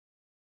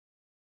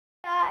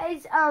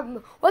guys,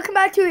 welcome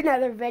back to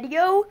another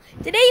video.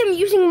 Today I'm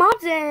using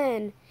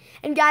Modzen.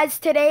 And guys,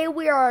 today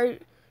we are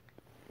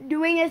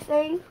doing a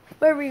thing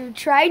where we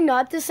try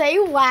not to say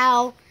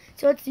wow.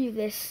 So let's do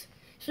this.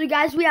 So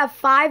guys, we have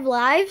 5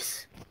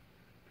 lives.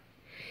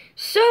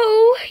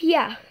 So,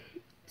 yeah.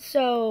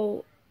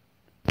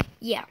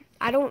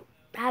 I don't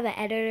have an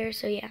editor,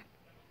 so yeah.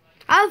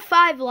 I have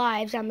 5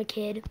 lives, I'm a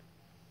kid.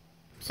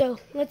 So,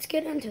 let's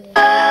get into this.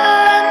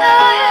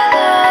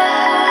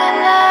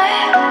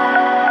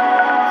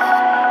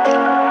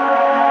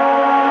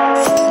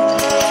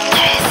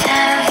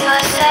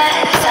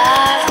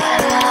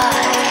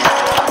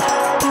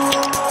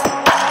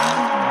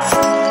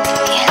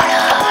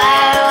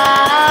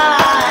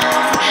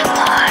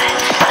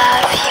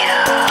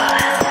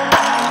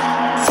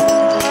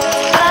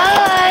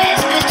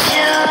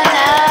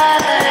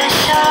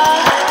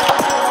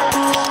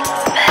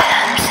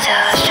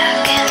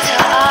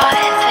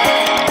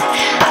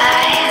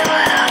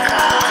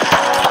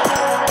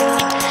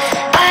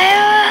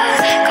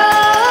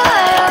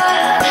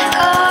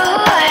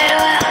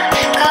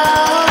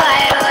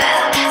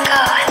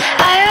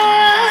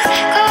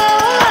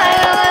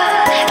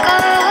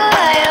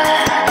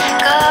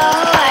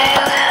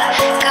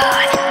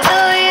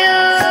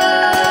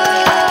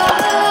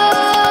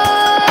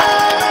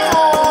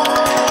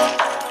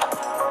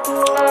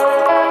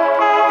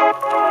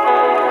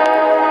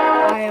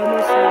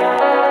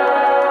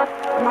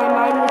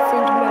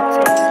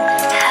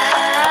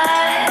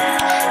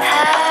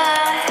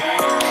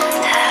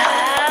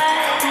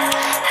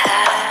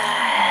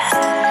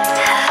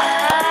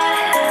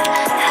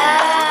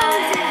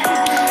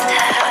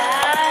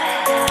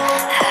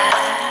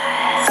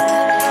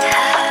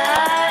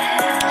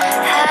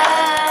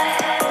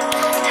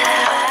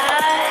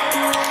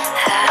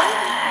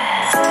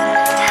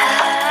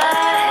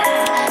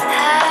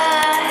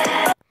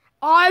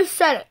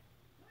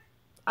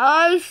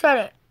 I said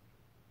it.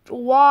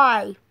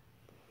 Why?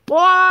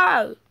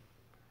 Why?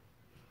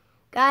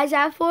 Guys,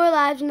 I have 4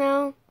 lives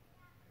now.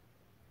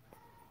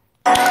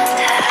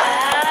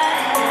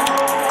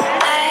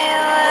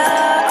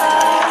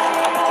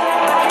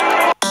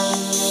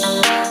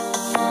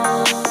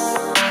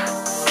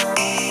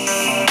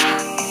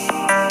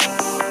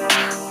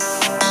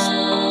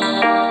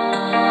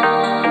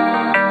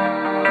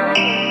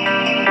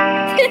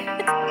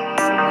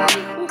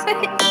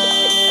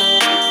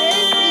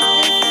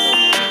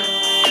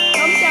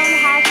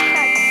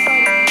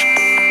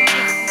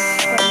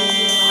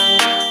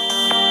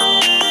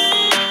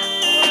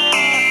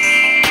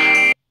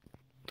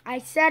 I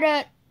said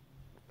it.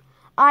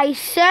 I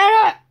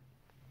said it.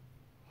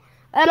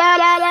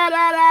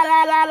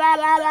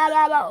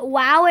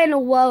 Wow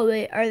and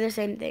whoa are the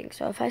same thing.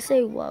 So if I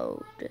say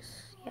whoa, just,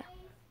 yeah.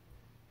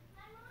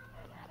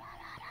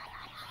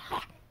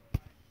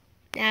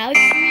 Now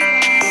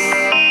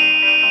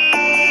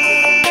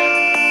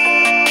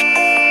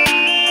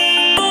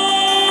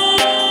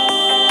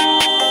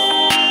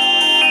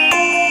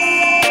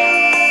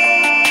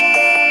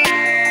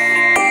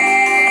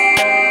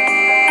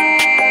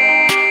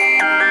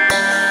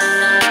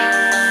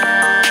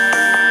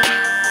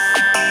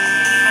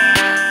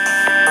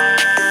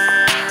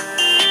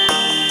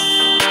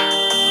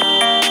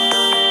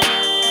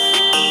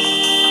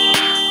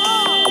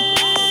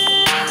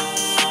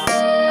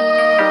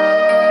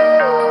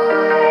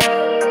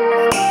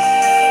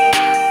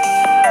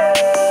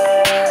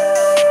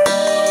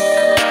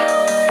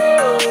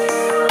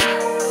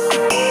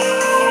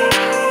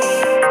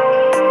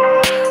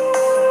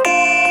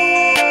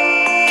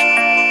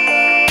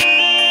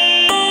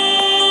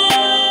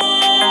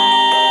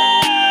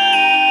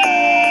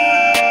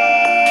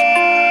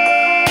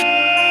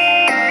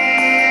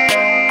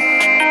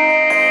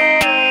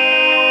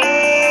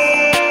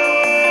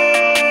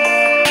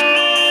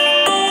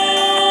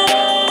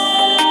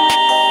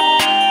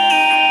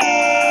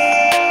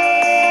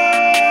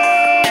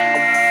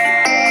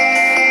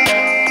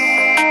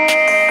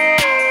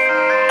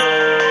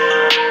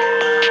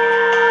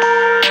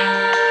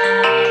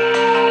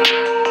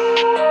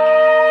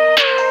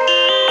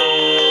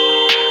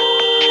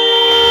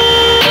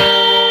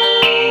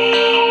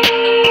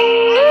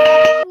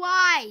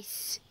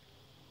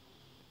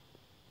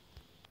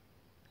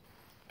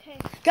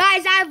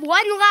guys, I have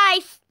 1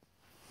 life.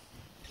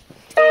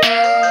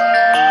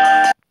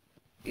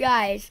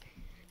 Guys,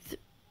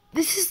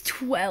 this is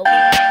 12.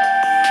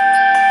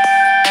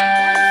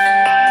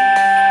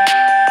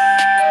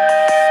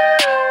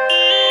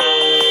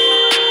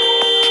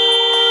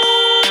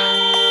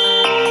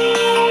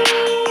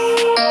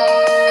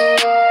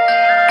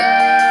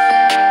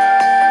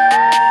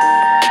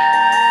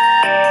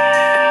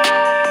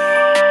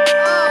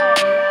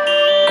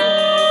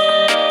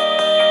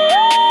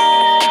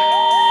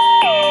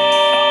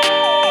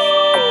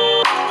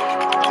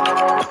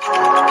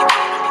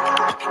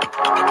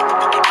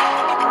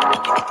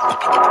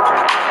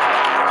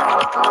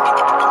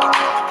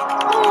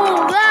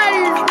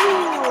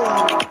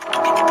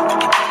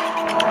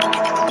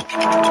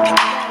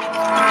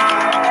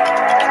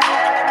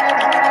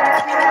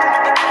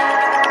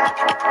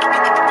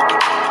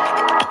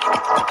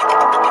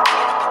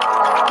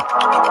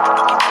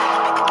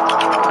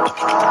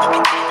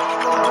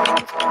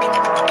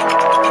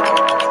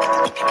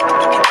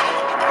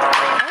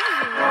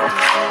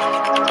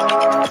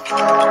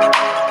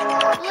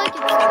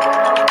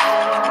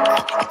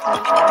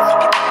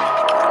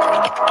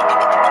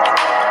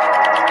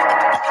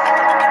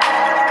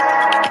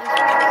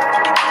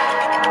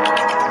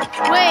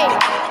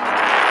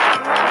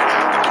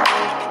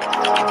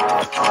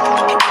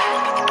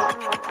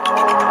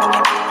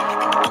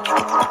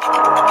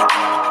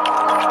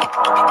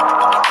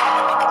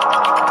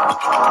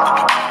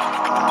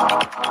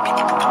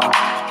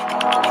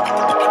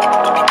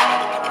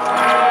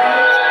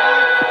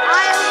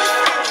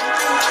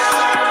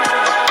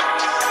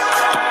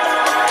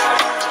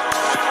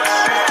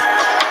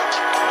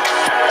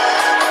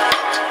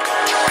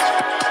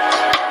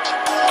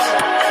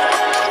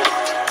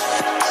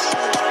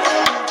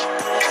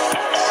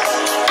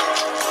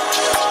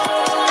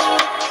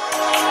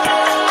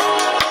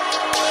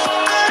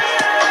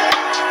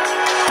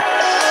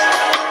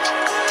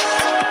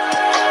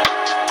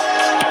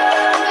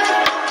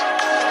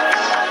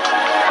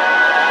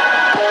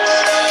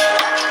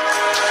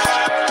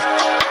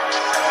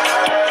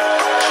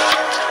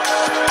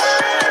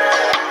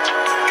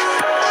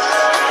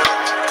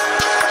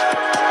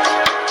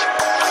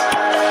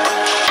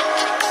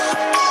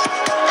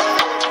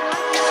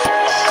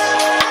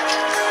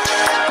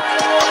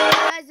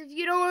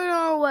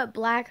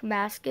 black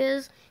mask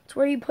is. It's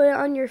where you put it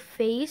on your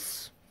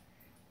face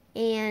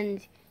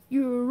and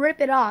you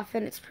rip it off,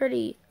 and it's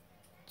pretty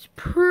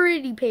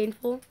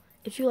painful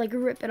if you like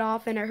rip it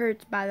off, and it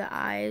hurts by the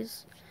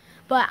eyes.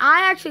 But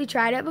I actually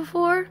tried it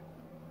before.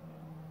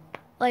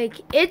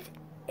 Like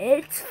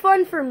it's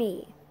fun for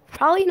me.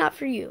 Probably not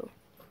for you.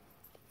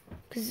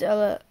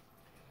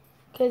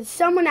 Cause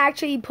someone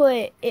actually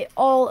put it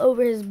all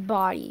over his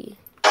body.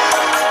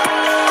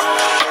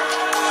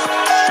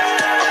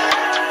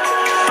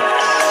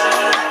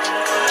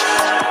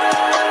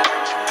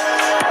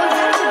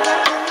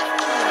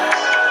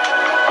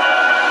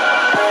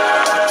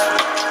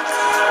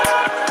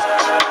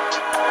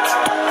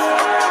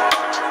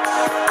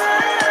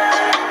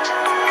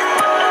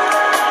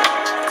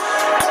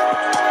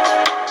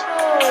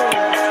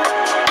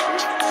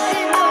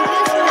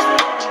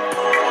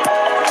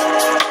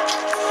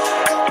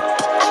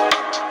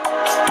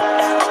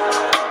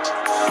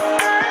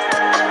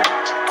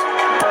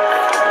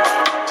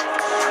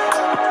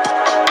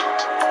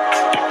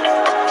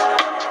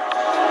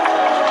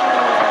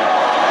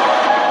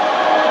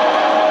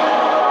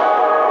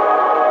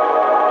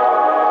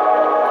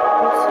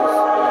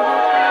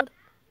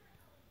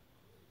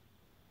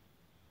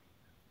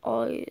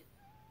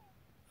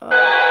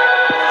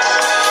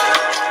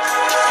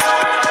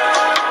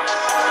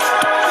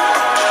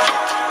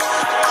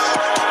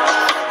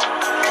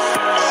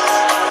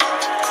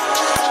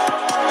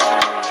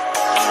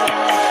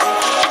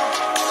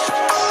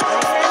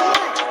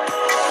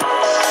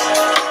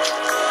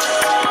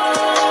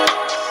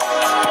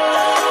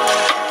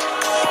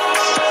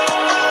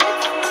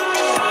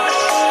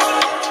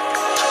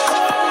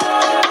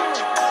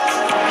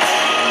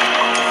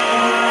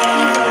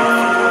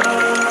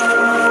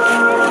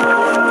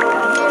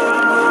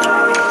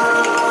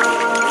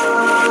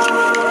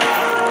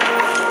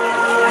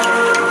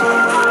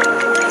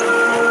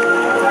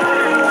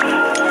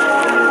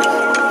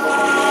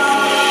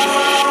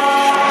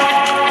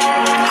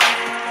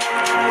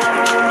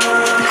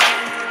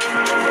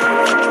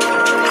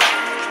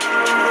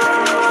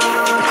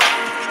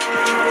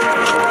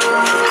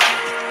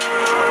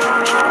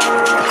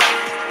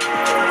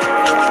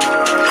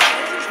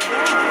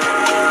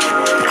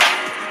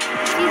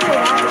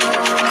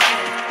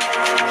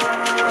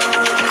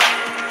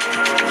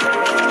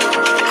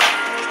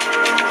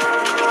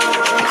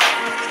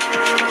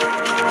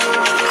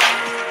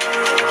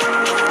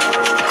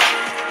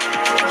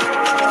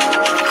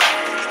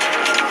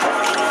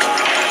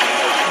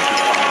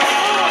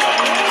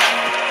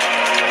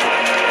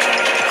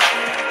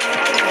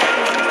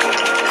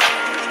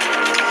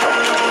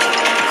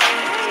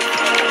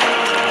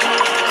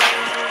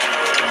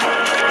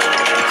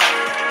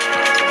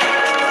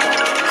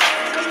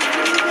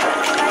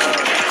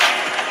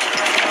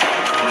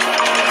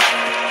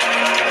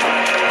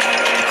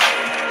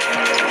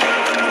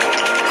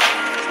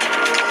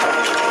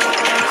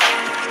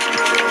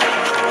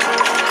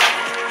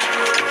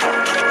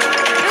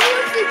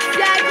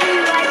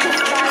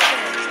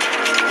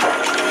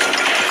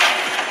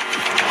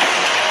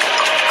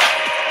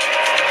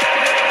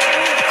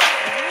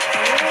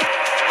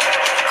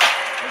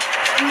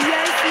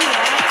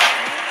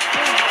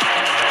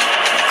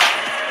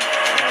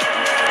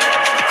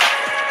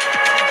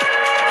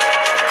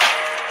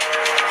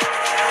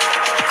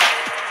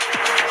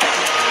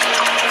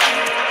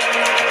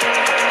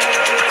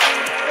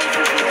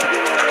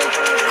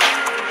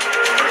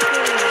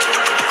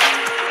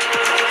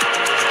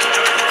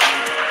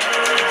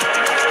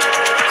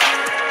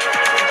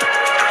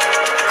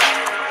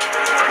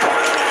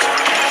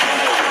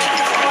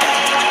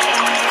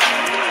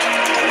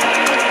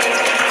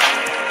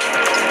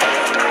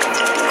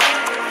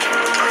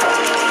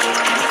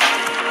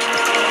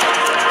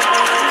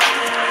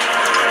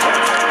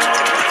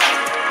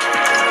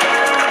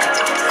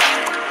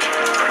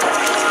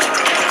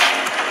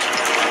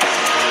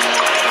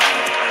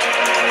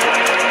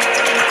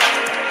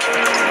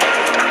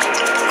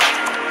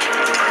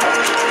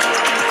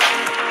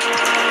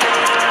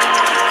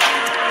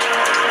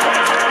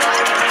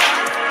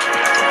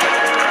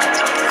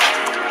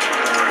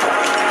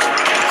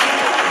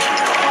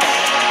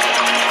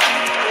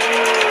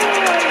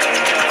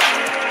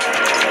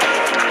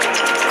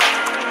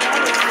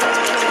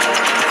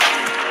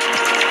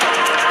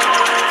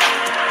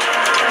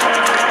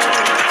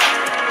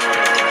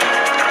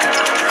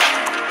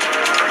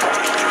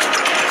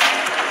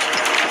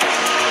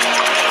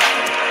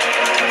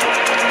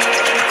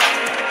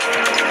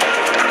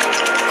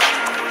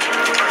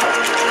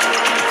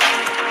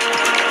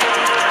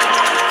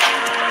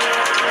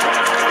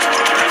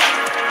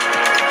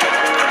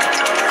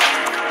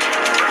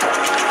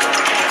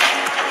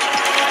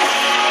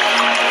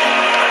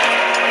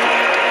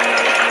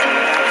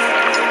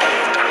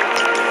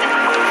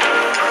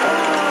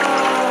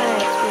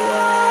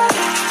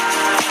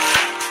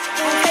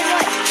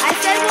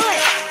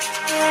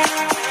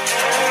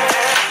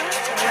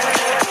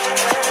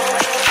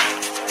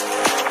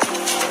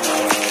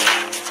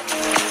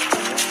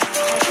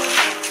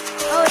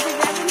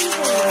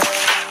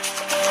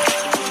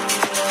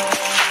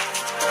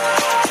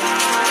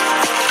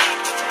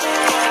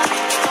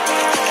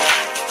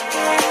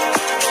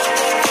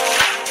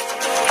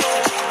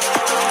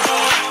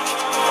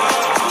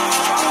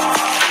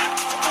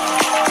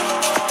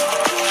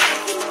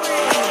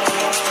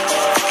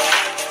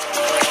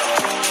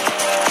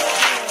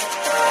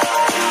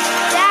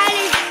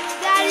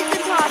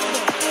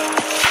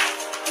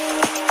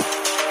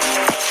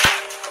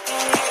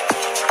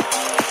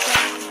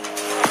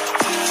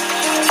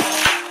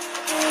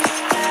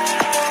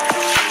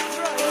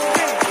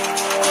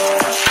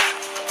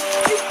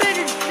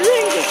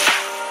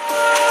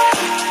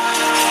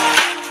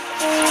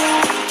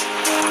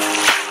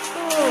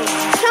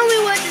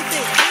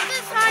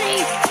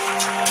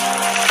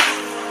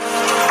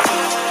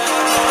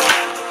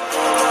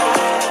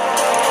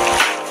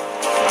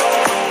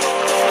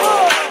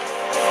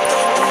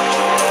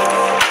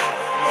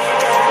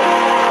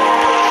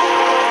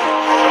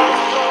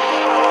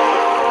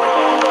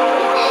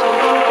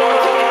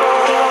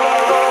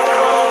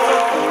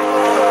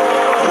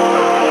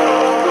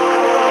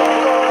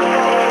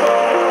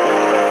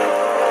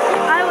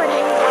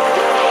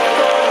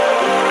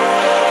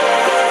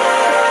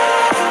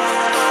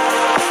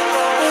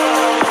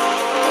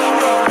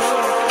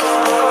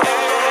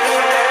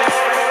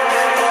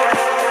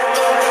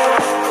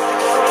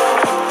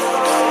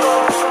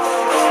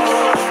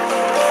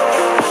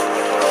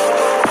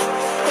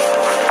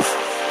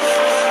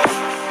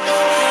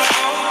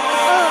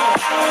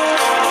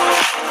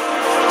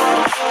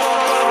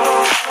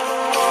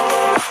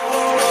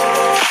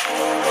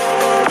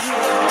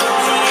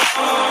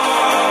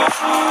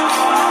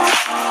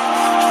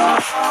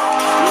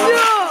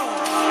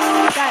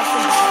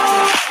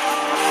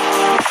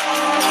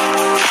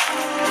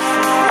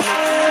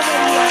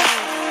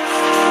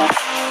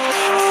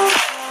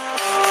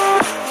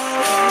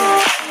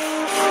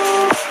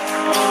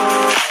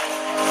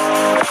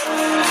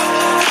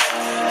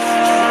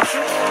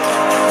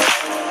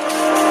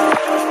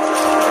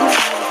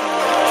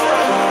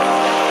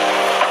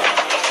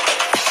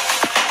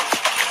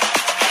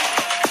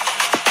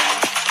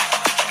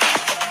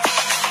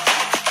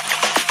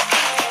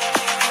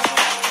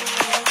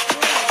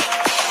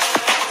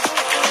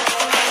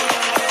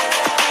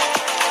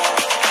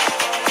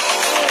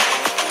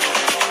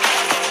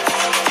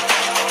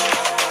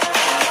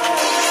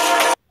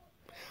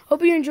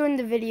 in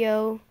the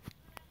video.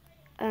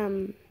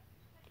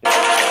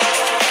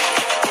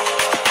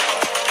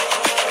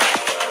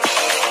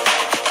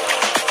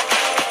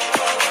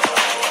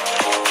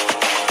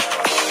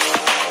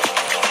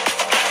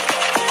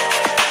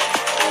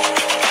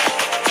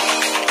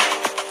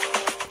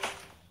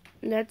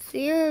 That's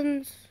the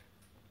end.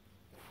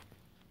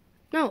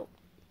 No.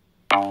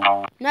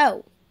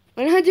 No.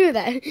 We're not doing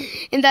that.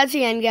 And that's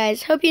the end,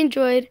 guys. Hope you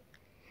enjoyed.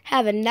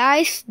 Have a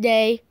nice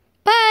day.